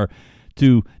Sox are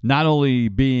to not only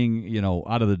being, you know,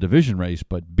 out of the division race,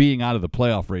 but being out of the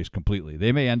playoff race completely.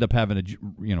 They may end up having to,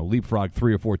 you know, leapfrog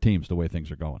 3 or 4 teams the way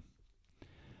things are going.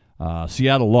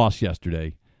 Seattle lost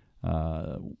yesterday.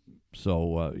 You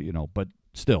know, but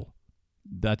still,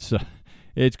 that's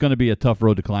it's going to be a tough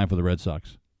road to climb for the Red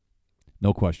Sox.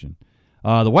 No question.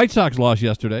 The White Sox lost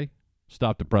yesterday.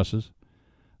 Stopped the presses.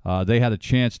 They had a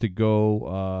chance to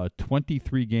go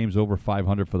 23 games over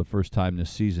 500 for the first time this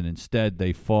season. Instead,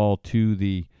 they fall to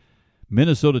the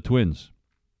Minnesota Twins,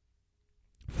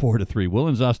 4-3.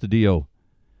 Willians Astudillo,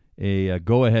 a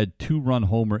go-ahead 2-run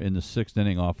homer in the 6th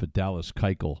inning off of Dallas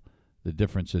Keuchel. The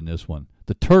difference in this one,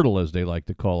 the turtle, as they like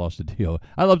to call Astudillo.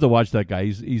 I love to watch that guy.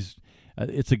 He's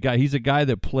a guy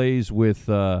that plays with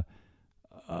so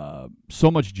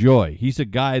much joy. He's a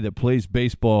guy that plays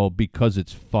baseball because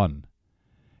it's fun.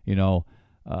 You know,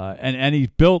 and he's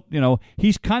built, you know,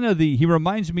 he's kind of he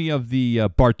reminds me of the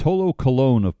Bartolo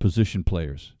Colon of position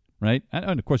players, right?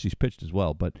 And of course he's pitched as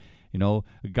well, but, you know,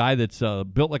 a guy that's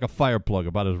built like a fire plug,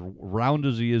 about as round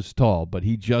as he is tall, but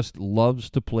he just loves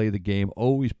to play the game,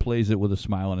 always plays it with a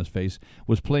smile on his face.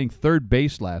 Was playing third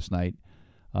base last night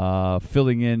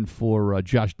filling in for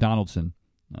Josh Donaldson,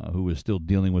 who is still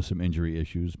dealing with some injury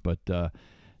issues. But the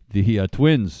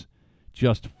Twins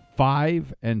just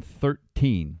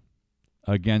 5-13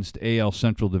 against AL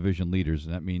Central Division leaders,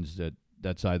 and that means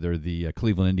that's either the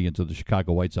Cleveland Indians or the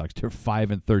Chicago White Sox. They're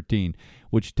 5-13,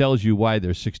 which tells you why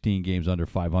they're 16 games under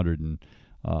 500 and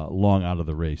long out of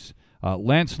the race.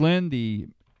 Lance Lynn, the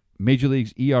Major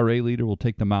League's ERA leader, will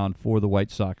take the mound for the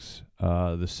White Sox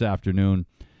this afternoon.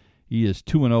 He is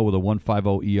 2-0 with a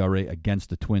 1.50 ERA against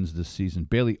the Twins this season.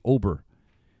 Bailey Ober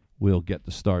will get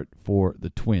the start for the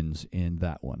Twins in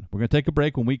that one. We're going to take a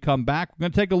break. When we come back, we're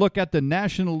going to take a look at the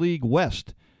National League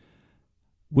West.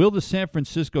 Will the San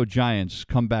Francisco Giants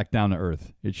come back down to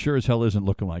earth? It sure as hell isn't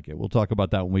looking like it. We'll talk about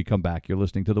that when we come back. You're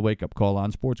listening to the Wake Up Call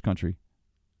on Sports Country.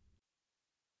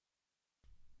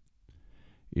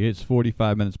 It's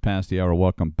 45 minutes past the hour.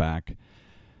 Welcome back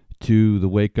to the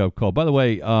Wake Up Call. By the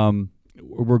way,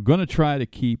 we're going to try to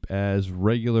keep as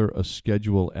regular a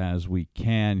schedule as we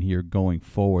can here going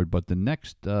forward, but the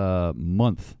next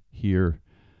month here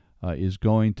is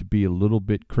going to be a little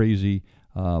bit crazy.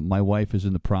 My wife is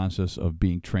in the process of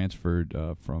being transferred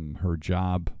from her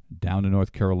job down to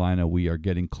North Carolina. We are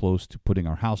getting close to putting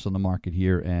our house on the market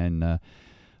here, and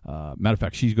matter of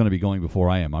fact, she's going to be going before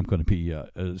I am. I'm going to be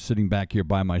sitting back here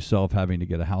by myself, having to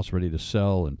get a house ready to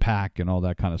sell and pack and all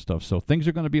that kind of stuff. So things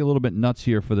are going to be a little bit nuts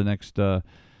here for the next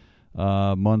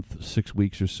month, 6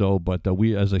 weeks or so. But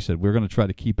we, as I said, we're going to try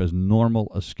to keep as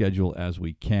normal a schedule as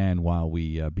we can while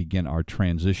we begin our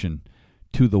transition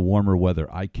to the warmer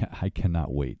weather. I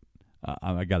cannot wait.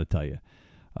 I got to tell you,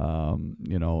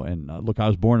 look, I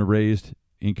was born and raised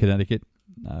in Connecticut.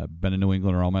 I've been in New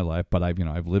England all my life, but I've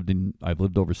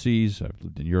lived overseas. I've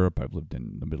lived in Europe. I've lived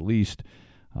in the Middle East.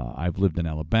 I've lived in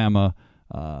Alabama.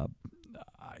 But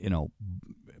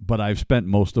I've spent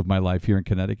most of my life here in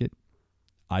Connecticut.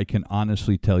 I can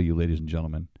honestly tell you, ladies and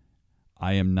gentlemen,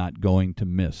 I am not going to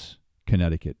miss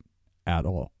Connecticut at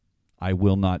all. I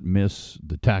will not miss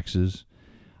the taxes.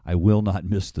 I will not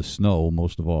miss the snow,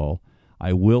 most of all.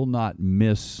 I will not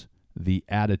miss the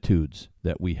attitudes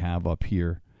that we have up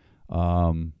here.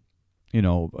 The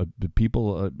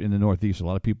people in the Northeast, a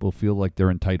lot of people feel like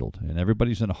they're entitled, and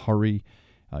everybody's in a hurry.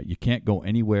 You can't go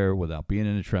anywhere without being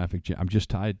in a traffic jam. I'm just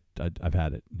tired. I've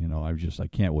had it. I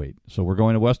can't wait. So we're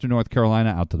going to Western North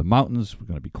Carolina, out to the mountains. We're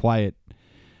going to be quiet.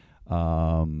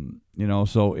 I'm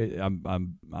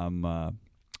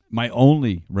my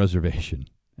only reservation,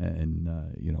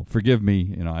 and forgive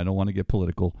me. I don't want to get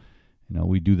political.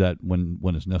 We do that when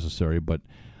it's necessary, but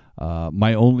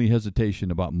my only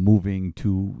hesitation about moving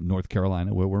to North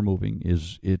Carolina, where we're moving,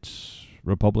 is it's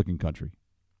Republican country.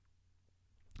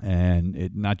 And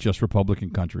it not just Republican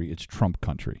country, it's Trump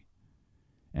country.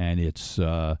 And it's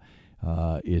don't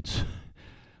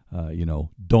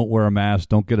wear a mask,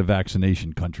 don't get a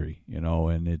vaccination country,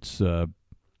 and it's,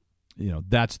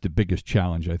 that's the biggest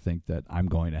challenge I think that I'm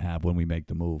going to have when we make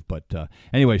the move. But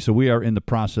anyway, so we are in the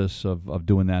process of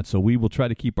doing that. So we will try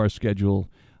to keep our schedule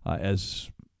as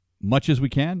much as we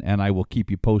can, and I will keep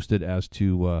you posted as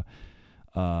to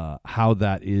how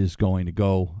that is going to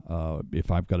go. If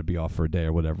I've got to be off for a day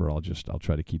or whatever, I'll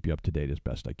try to keep you up to date as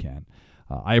best I can.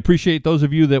 I appreciate those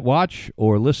of you that watch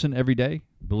or listen every day.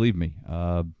 Believe me,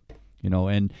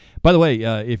 And by the way,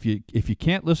 if you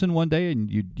can't listen one day, and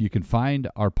you can find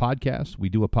our podcast. We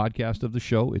do a podcast of the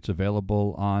show. It's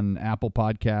available on Apple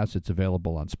Podcasts. It's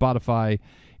available on Spotify.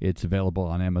 It's available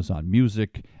on Amazon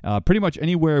Music. Pretty much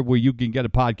anywhere where you can get a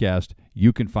podcast,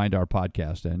 you can find our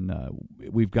podcast. And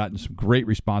we've gotten some great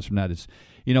response from that. It's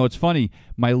funny.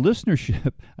 My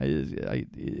listenership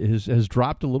has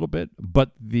dropped a little bit,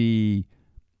 but the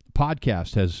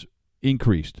podcast has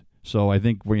increased. So I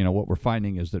think what we're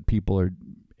finding is that people are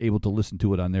able to listen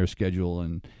to it on their schedule,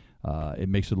 and it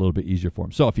makes it a little bit easier for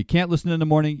them. So if you can't listen in the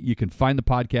morning, you can find the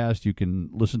podcast. You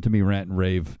can listen to me rant and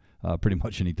rave pretty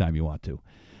much anytime you want to.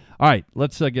 All right,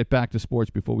 let's get back to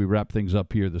sports before we wrap things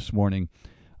up here this morning.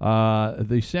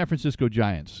 The San Francisco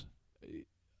Giants,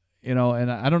 and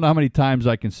I don't know how many times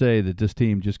I can say that this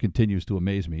team just continues to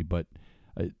amaze me, but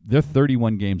they're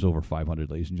 31 games over 500,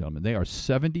 ladies and gentlemen. They are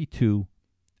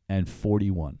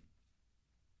 72-41.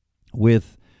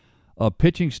 With a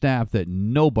pitching staff that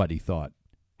nobody thought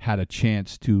had a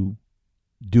chance to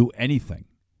do anything.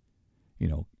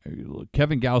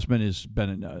 Kevin Gausman has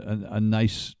been a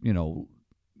nice,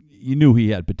 you knew he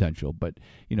had potential, but,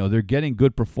 they're getting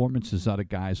good performances out of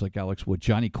guys like Alex Wood.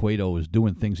 Johnny Cueto is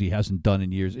doing things he hasn't done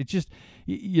in years. It's just,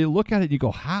 you look at it and you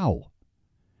go, how?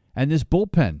 And this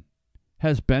bullpen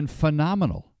has been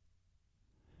phenomenal.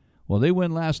 Well, they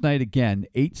win last night again,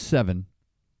 8-7.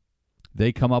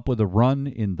 They come up with a run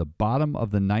in the bottom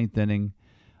of the ninth inning.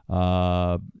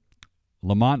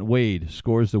 Lamont Wade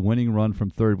scores the winning run from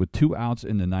third with 2 outs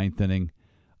in the 9th inning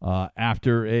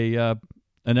after an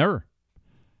error.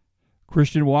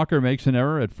 Christian Walker makes an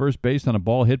error at first base on a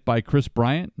ball hit by Chris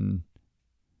Bryant, and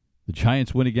the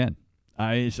Giants win again.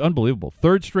 It's unbelievable.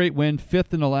 3rd straight win,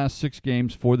 5th in the last 6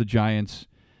 games for the Giants.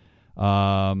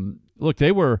 Look,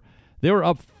 they were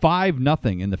up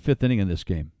 5-0 in the 5th inning in this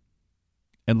game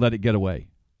and let it get away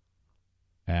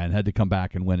and had to come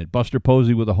back and win it. Buster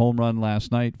Posey with a home run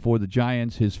last night for the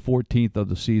Giants, his 14th of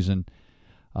the season.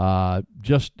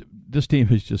 This team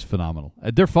is just phenomenal.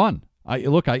 They're fun. I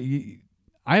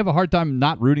have a hard time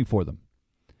not rooting for them.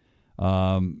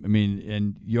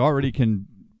 And you already can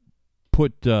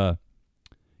put Gabe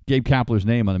Kapler's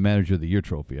name on the Manager of the Year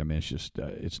trophy. It's just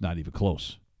it's not even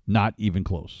close. Not even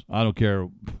close. I don't care.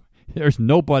 There's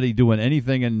nobody doing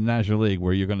anything in the National League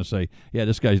where you're going to say, yeah,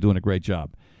 this guy's doing a great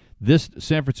job. This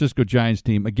San Francisco Giants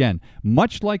team, again,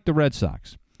 much like the Red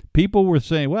Sox, people were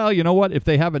saying, well, you know what? If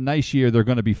they have a nice year, they're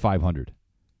going to be 500.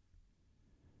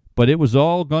 But it was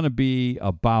all going to be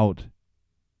about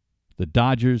the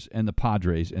Dodgers and the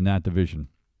Padres in that division.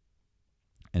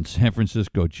 And San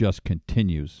Francisco just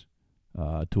continues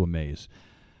to amaze.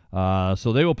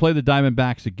 So they will play the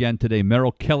Diamondbacks again today.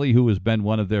 Merrill Kelly, who has been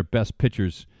one of their best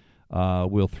pitchers,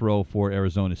 will throw for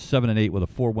Arizona. 7-8 with a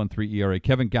 4.13 ERA.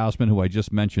 Kevin Gausman, who I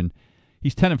just mentioned,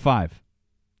 he's 10-5.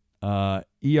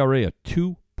 ERA of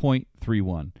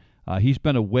 2.31. He's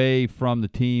been away from the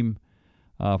team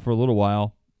for a little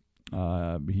while.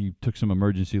 He took some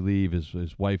emergency leave.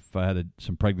 His wife had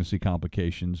some pregnancy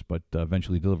complications, but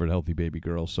eventually delivered a healthy baby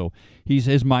girl. So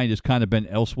his mind has kind of been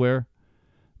elsewhere.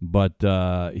 But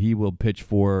he will pitch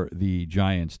for the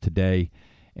Giants today.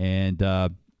 And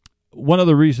one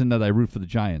other reason that I root for the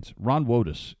Giants, Ron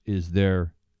Wotus is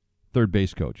their third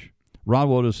base coach. Ron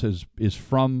Wotus is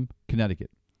from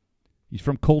Connecticut. He's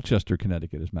from Colchester,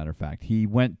 Connecticut, as a matter of fact. He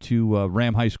went to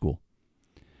Ram High School,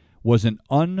 was an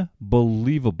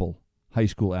unbelievable high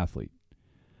school athlete.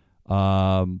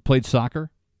 Played soccer,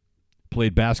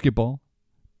 played basketball,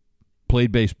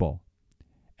 played baseball,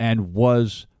 and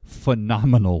was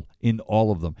phenomenal in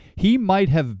all of them. He might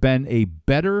have been a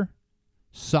better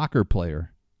soccer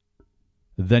player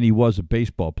than he was a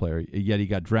baseball player, yet he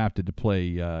got drafted to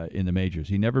play in the majors.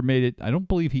 He never made it. I don't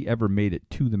believe he ever made it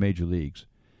to the major leagues.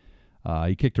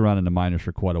 He kicked around in the minors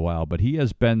for quite a while, but he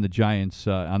has been the Giants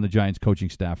on the Giants coaching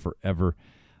staff forever.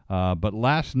 But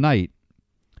last night,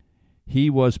 he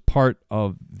was part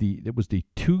of it was the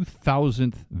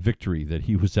 2000th victory that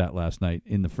he was at last night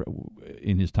in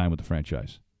his time with the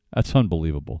franchise. That's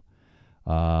unbelievable.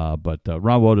 But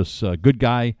Ron Wotus, good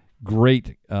guy,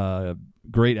 great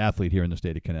athlete here in the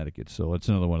state of Connecticut. So it's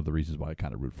another one of the reasons why I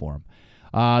kind of root for him.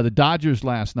 The Dodgers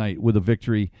last night with a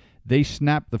victory. They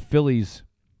snapped the Phillies'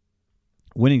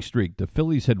 winning streak. The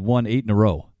Phillies had won 8 in a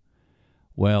row.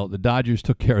 Well, the Dodgers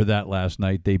took care of that last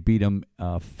night. They beat them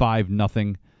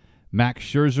 5-0. Max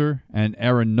Scherzer and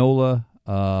Aaron Nola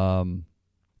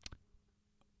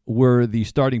were the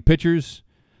starting pitchers.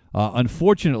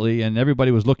 Unfortunately, and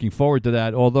everybody was looking forward to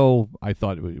that, although I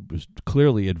thought it was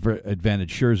clearly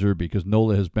advantage Scherzer because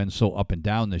Nola has been so up and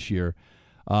down this year.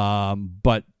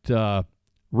 But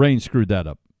rain screwed that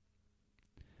up.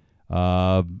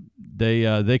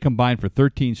 They combined for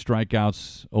 13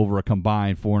 strikeouts over a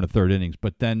combined 4 1/3 innings.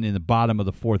 But then in the bottom of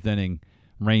the 4th inning,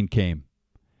 rain came.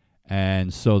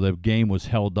 And so the game was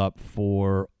held up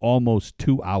for almost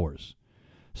 2 hours.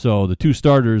 So the 2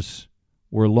 starters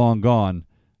were long gone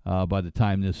by the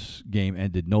time this game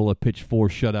ended. Nola pitched 4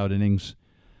 shutout innings.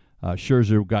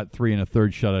 Scherzer got 3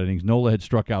 1/3 shutout innings. Nola had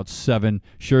struck out 7.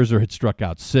 Scherzer had struck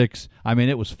out 6.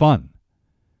 It was fun.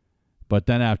 But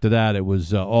then after that, it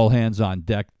was all hands on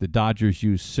deck. The Dodgers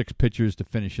used 6 pitchers to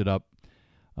finish it up,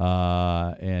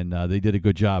 and they did a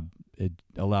good job. It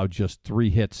allowed just 3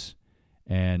 hits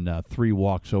and 3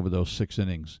 walks over those 6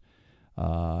 innings,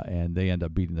 and they end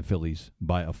up beating the Phillies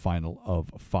by a final of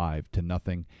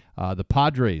 5-0. The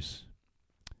Padres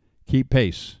keep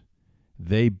pace.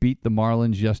 They beat the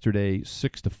Marlins yesterday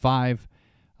 6-5.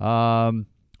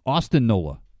 Austin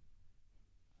Nola,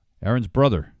 Aaron's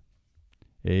brother,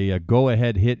 a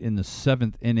go-ahead hit in the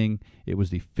 7th inning. It was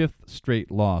the 5th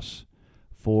straight loss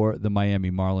for the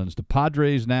Miami Marlins. The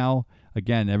Padres now,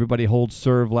 again, everybody holds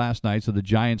serve last night, so the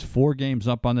Giants 4 games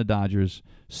up on the Dodgers,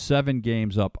 7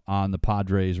 games up on the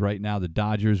Padres. Right now, the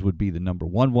Dodgers would be the number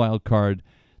 1 wild card.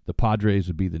 The Padres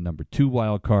would be the number 2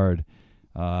 wild card.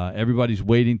 Everybody's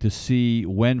waiting to see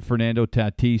when Fernando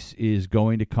Tatis is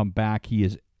going to come back.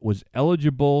 He was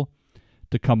eligible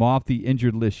to come off the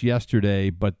injured list yesterday,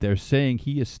 but they're saying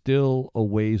he is still a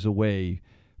ways away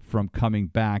from coming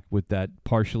back with that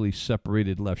partially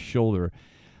separated left shoulder.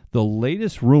 The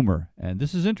latest rumor, and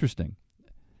this is interesting,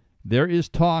 there is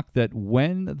talk that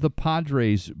when the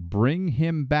Padres bring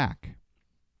him back,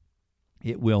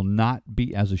 it will not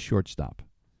be as a shortstop.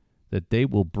 That they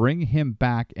will bring him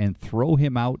back and throw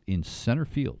him out in center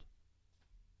field.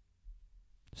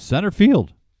 Center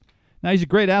field. Now, he's a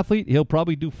great athlete. He'll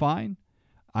probably do fine.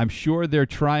 I'm sure they're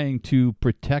trying to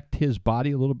protect his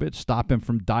body a little bit, stop him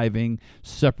from diving,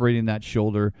 separating that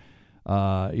shoulder.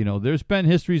 There's been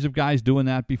histories of guys doing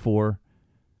that before.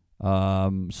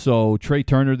 So Trey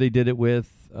Turner, they did it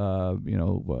with.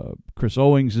 Chris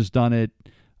Owings has done it.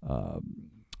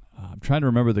 I'm trying to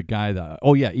remember the guy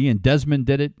Ian Desmond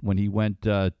did it when he went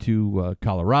to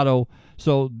Colorado.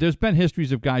 So there's been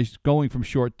histories of guys going from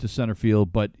short to center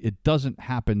field, but it doesn't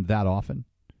happen that often.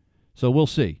 So we'll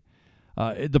see.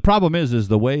 The problem is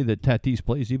the way that Tatis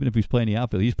plays, even if he's playing the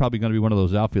outfield, he's probably going to be one of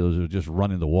those outfielders who are just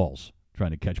running the walls, trying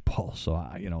to catch balls. So,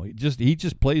 he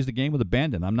just plays the game with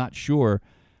abandon. I'm not sure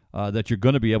that you're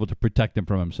going to be able to protect him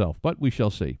from himself, but we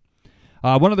shall see.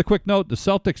 One other quick note, the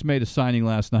Celtics made a signing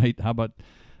last night. How about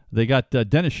they got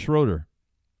Dennis Schroeder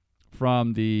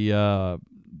from the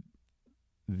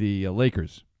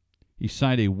Lakers. He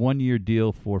signed a one-year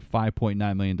deal for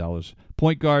 $5.9 million.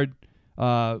 Point guard,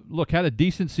 had a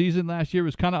decent season last year. It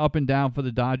was kind of up and down for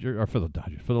the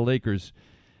Lakers.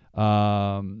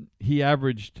 He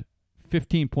averaged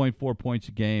 15.4 points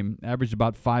a game, averaged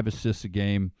about 5 assists a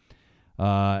game.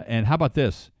 And how about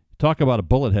this? Talk about a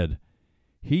bullet head.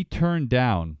 He turned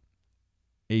down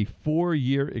a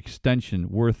 4-year extension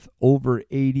worth over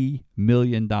 $80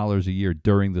 million a year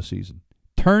during the season.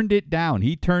 Turned it down.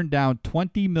 He turned down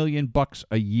 $20 million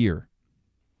a year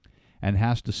and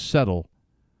has to settle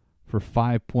for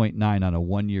 5.9 on a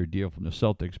one-year deal from the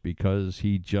Celtics because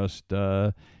he just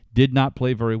did not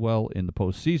play very well in the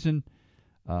postseason,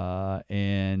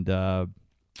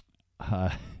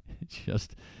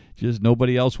 just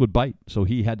nobody else would bite. So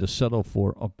he had to settle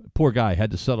for poor guy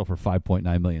had to settle for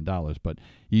 $5.9 million. But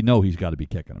he's got to be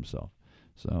kicking himself.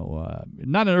 So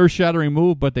not an earth-shattering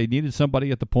move, but they needed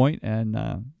somebody at the point, and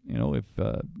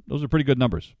those are pretty good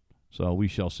numbers. So we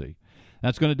shall see.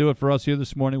 That's going to do it for us here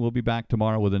this morning. We'll be back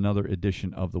tomorrow with another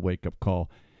edition of the Wake Up Call.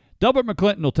 Delbert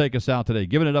McClinton will take us out today.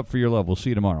 Giving it up for your love. We'll see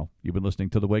you tomorrow. You've been listening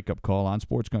to the Wake Up Call on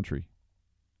Sports Country.